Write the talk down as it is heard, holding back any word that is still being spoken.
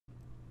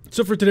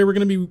So for today, we're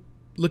going to be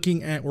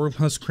looking at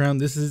Wormhusk Crown.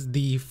 This is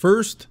the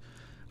first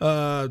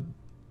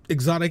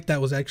exotic that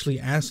was actually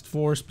asked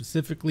for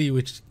specifically,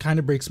 which kind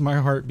of breaks my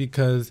heart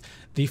because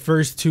the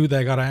first two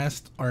that got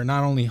asked are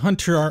not only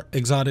hunter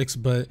exotics,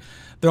 but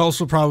they're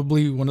also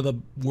probably one of the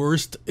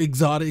worst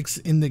exotics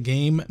in the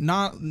game.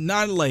 Not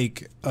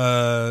like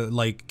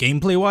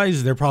gameplay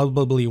wise, they're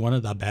probably one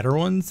of the better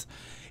ones.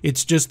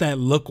 It's just that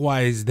look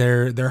wise,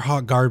 they're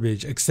hot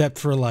garbage, except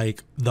for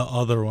like the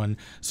other one.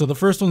 So the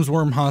first one's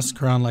Wormhusk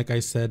Crown, like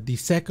I said. The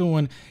second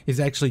one is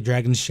actually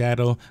Dragon's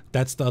Shadow.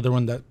 That's the other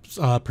one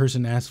that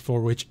person asked for,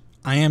 which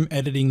I am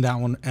editing that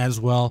one as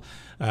well.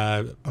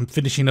 I'm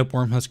finishing up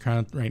Wormhusk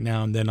Crown right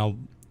now, and then I'll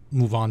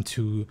move on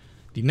to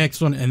the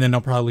next one, and then I'll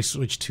probably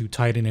switch to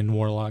Titan and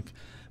Warlock.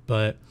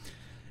 But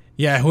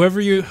yeah, whoever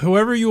you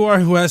are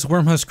who has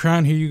Wormhusk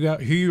Crown, here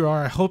you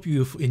are. I hope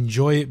you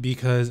enjoy it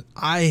because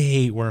I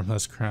hate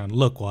Wormhusk Crown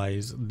look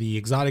wise. The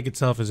exotic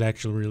itself is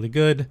actually really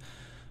good,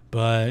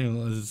 but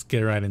let's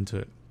get right into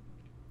it.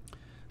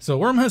 So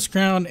Wormhusk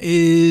Crown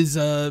is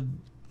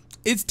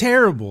it's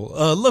terrible.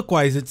 Look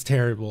wise, it's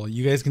terrible.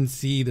 You guys can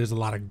see there's a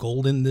lot of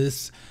gold in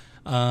this.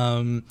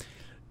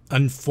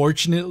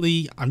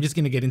 Unfortunately, I'm just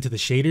going to get into the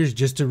shaders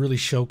just to really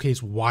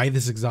showcase why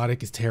this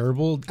exotic is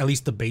terrible, at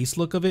least the base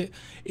look of it.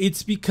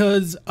 It's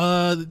because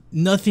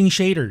nothing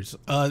shaders.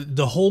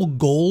 The whole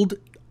gold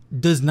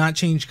does not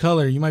change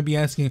color. You might be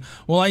asking,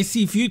 well, I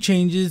see few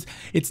changes.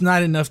 It's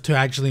not enough to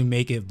actually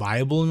make it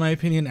viable, in my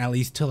opinion, at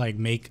least to like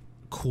make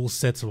cool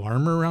sets of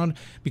armor around,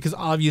 because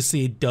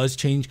obviously it does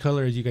change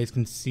color, as you guys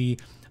can see.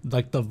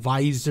 Like the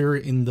visor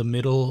in the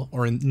middle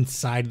or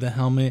inside the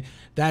helmet,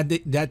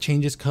 that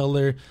changes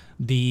color.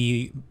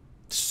 The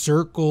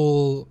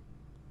circle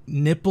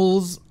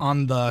nipples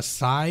on the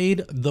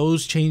side,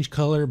 those change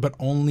color, but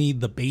only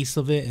the base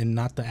of it and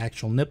not the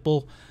actual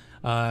nipple.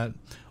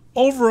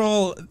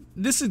 Overall,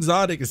 this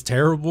exotic is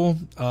terrible.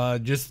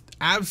 Just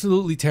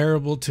absolutely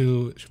terrible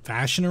to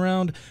fashion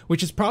around,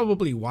 which is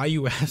probably why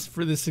you asked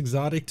for this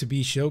exotic to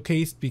be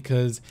showcased,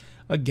 because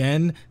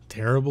again,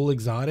 terrible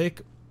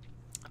exotic.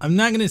 I'm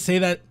not going to say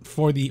that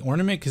for the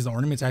ornament, because the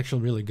ornament's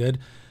actually really good.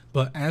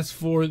 But as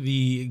for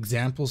the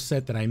example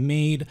set that I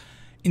made,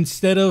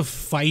 instead of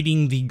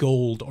fighting the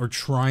gold or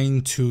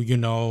trying to, you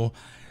know,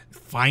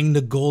 find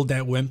the gold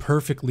that went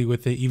perfectly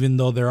with it, even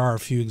though there are a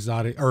few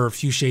exotic or a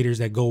few shaders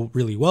that go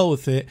really well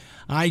with it,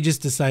 I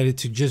just decided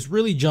to just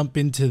really jump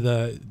into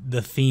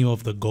the theme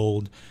of the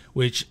gold,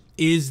 which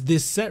is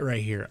this set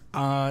right here.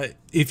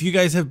 If you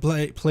guys have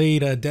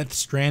played Death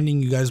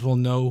Stranding, you guys will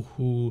know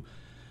who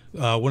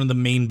one of the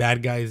main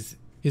bad guys,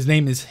 his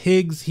name is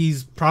Higgs.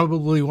 He's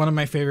probably one of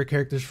my favorite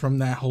characters from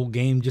that whole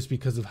game just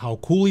because of how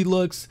cool he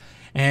looks.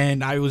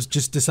 And I was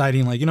just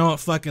deciding, like, you know what,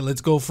 fuck it,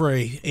 let's go for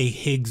a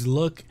Higgs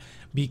look,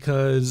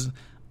 because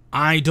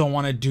I don't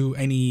want to do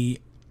any,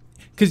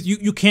 because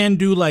you can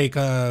do like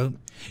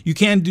you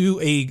can do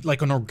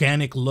an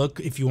organic look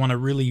if you want to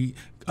really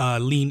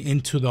lean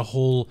into the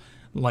whole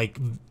like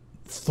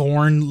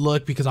thorn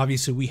look, because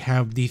obviously we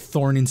have the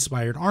thorn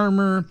inspired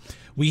armor,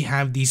 we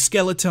have the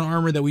skeleton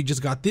armor that we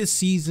just got this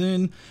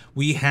season,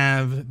 we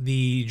have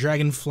the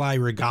dragonfly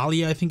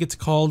regalia, I think it's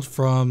called,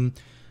 from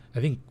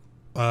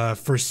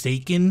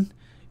Forsaken.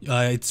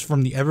 It's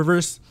from the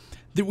Eververse.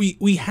 That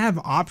we have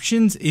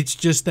options. It's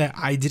just that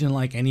I didn't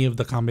like any of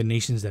the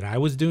combinations that I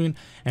was doing,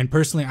 and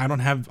personally I don't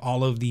have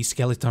all of the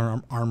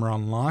skeleton armor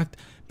unlocked,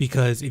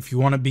 because if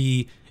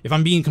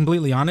I'm being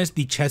completely honest,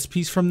 the chest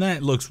piece from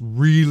that looks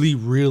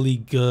really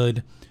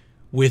good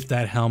with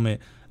that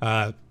helmet.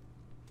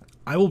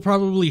 I will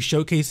probably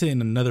showcase it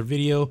in another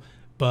video,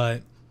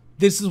 but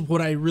this is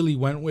what I really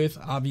went with.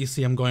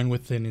 Obviously I'm going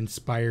with an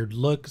inspired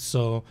look,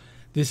 so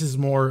this is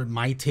more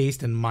my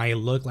taste and my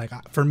look. Like,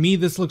 for me,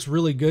 this looks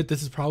really good.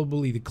 This is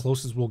probably the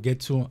closest we'll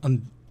get to,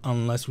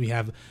 unless we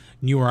have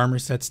newer armor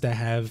sets that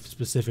have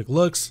specific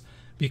looks,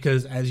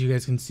 because as you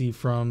guys can see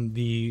from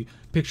the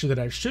picture that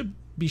I should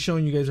be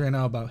showing you guys right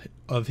now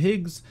of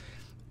Higgs,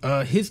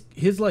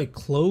 his like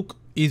cloak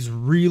is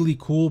really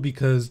cool,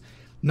 because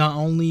not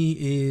only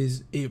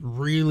is it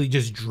really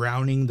just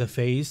drowning the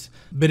face,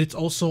 but it's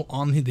also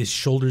on his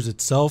shoulders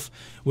itself,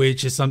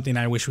 which is something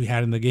I wish we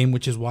had in the game,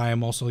 which is why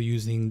I'm also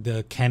using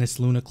the Canis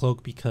Luna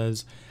cloak,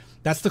 because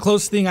that's the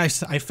closest thing I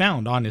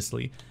found,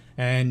 honestly.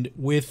 And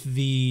with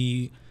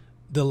the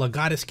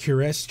Legatus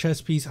Cuirass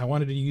chest piece, I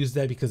wanted to use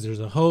that because there's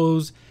a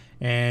hose,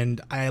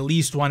 and I at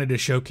least wanted to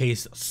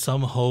showcase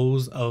some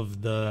hose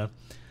of the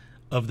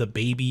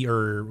baby,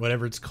 or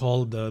whatever it's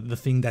called, the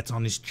thing that's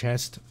on his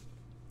chest.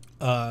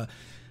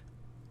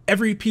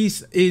 Every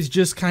piece is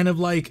just kind of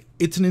like,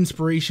 it's an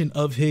inspiration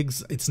of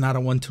Higgs. It's not a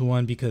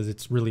one-to-one, because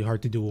it's really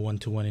hard to do a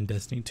one-to-one in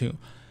Destiny 2.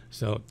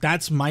 So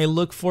that's my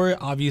look for it.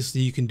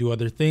 Obviously you can do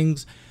other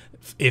things.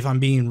 If I'm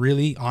being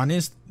really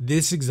honest,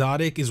 this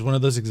exotic is one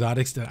of those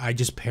exotics that I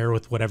just pair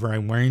with whatever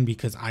I'm wearing,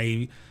 because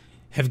I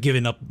have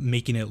given up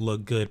making it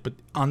look good. But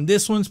on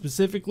this one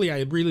specifically,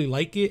 I really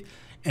like it,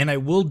 and I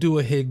will do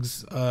a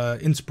Higgs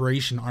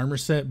inspiration armor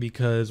set,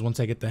 because once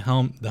I get the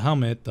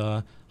helmet,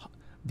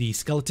 the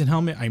skeleton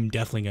helmet, I'm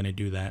definitely going to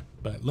do that.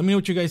 But let me know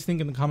what you guys think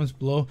in the comments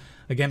below.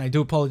 Again, I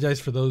do apologize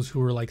for those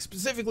who are like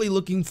specifically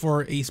looking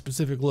for a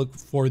specific look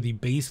for the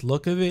base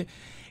look of it.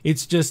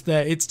 It's just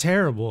that it's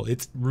terrible.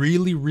 It's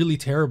really, really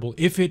terrible.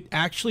 If it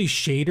actually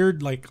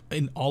shadered like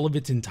in all of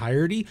its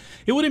entirety,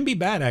 it wouldn't be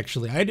bad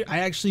actually. I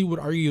actually would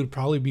argue it would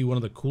probably be one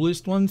of the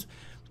coolest ones,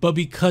 but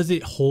because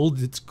it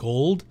holds its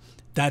gold,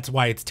 that's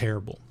why it's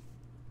terrible.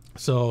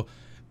 So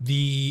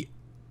the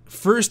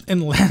first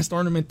and last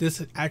ornament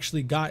this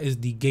actually got is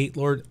the Gate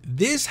Lord.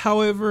 This,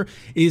 however,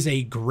 is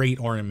a great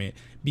ornament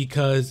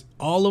because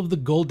all of the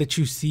gold that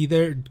you see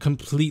there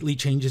completely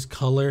changes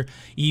color.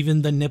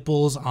 Even the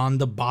nipples on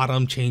the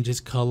bottom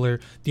changes color.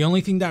 The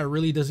only thing that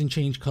really doesn't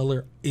change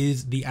color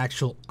is the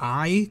actual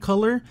eye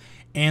color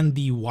and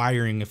the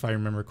wiring, if I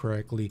remember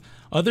correctly.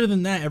 Other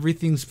than that,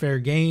 everything's fair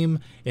game,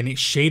 and it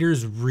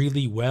shaders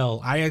really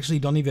well. I actually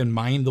don't even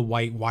mind the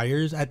white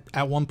wires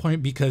at one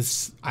point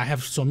because I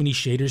have so many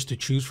shaders to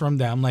choose from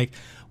that I'm like,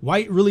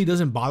 white really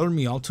doesn't bother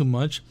me all too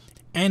much.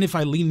 And if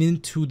I lean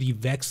into the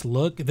Vex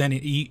look, then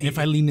if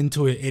I lean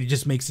into it, it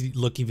just makes it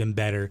look even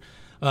better.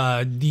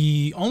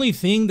 The only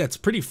thing that's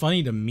pretty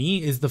funny to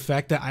me is the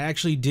fact that I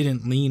actually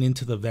didn't lean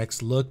into the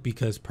Vex look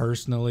because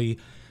personally,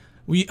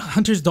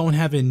 hunters don't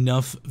have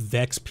enough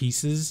Vex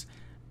pieces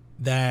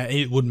that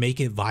it would make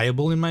it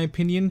viable, in my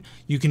opinion.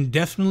 You can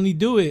definitely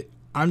do it.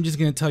 I'm just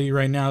going to tell you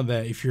right now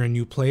that if you're a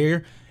new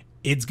player,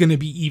 it's going to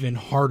be even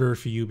harder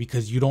for you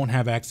because you don't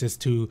have access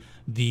to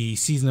the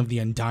Season of the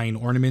Undying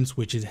ornaments,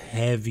 which is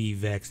heavy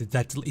Vex.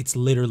 It's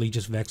literally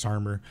just Vex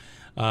Armor,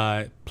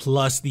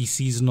 plus the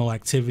seasonal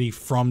activity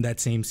from that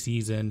same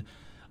season.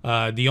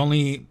 The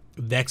only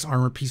Vex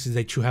Armor pieces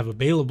that you have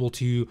available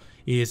to you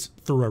is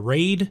through a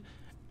raid,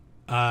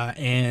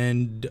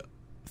 and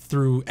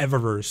through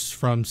Eververse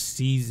from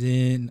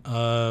season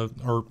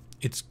or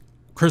it's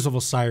Curse of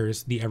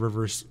Osiris, the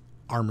Eververse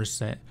armor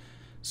set.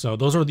 So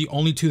those are the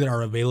only two that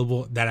are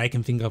available that I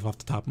can think of off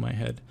the top of my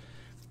head.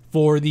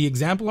 For the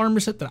example armor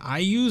set that I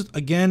used,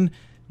 again,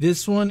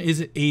 this one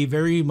is a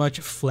very much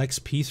flex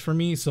piece for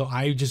me, so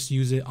I just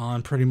use it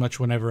on pretty much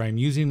whenever I'm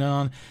using it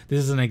on. This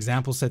is an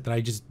example set that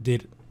I just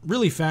did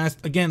really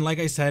fast. Again, like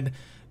I said,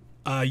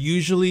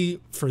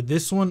 usually for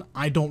this one,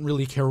 I don't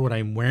really care what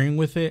I'm wearing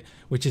with it,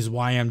 which is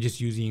why I'm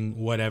just using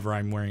whatever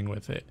I'm wearing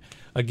with it.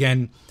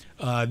 Again,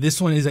 this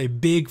one is a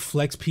big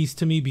flex piece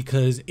to me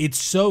because it's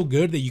so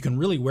good that you can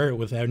really wear it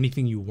with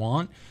anything you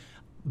want.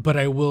 But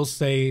I will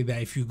say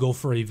that if you go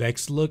for a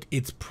Vex look,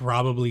 it's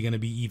probably going to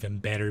be even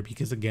better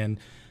because, again,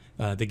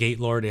 the Gate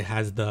Lord, it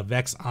has the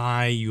Vex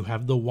eye, you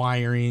have the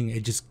wiring,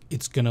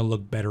 it's going to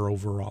look better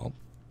overall.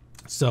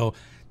 So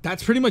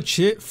that's pretty much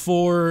it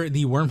for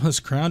the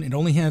Wormhusk Crown. It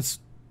only has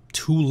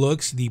two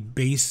looks, the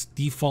base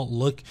default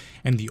look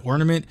and the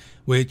ornament,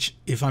 which,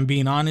 if I'm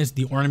being honest,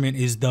 the ornament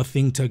is the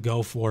thing to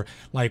go for.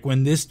 Like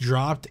when this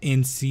dropped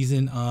in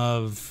Season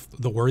of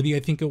the Worthy, I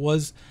think it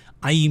was,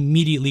 I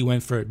immediately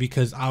went for it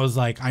because I was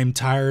like, I'm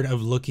tired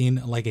of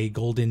looking like a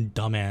golden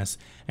dumbass,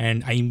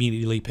 and I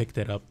immediately picked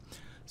it up.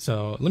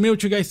 So let me know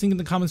what you guys think in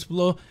the comments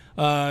below.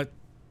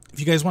 If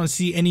you guys want to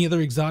see any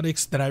other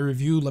exotics that I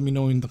review, let me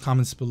know in the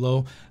comments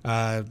below.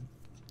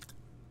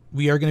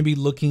 We are going to be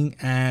looking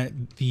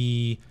at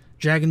the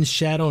Dragon's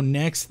Shadow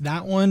next.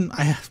 That one,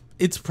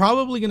 it's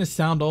probably going to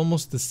sound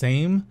almost the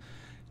same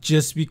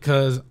just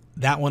because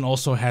that one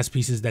also has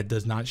pieces that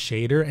does not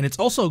shader, and it's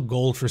also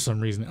gold for some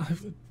reason.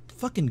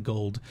 Fucking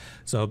gold.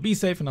 So be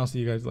safe, and I'll see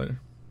you guys later.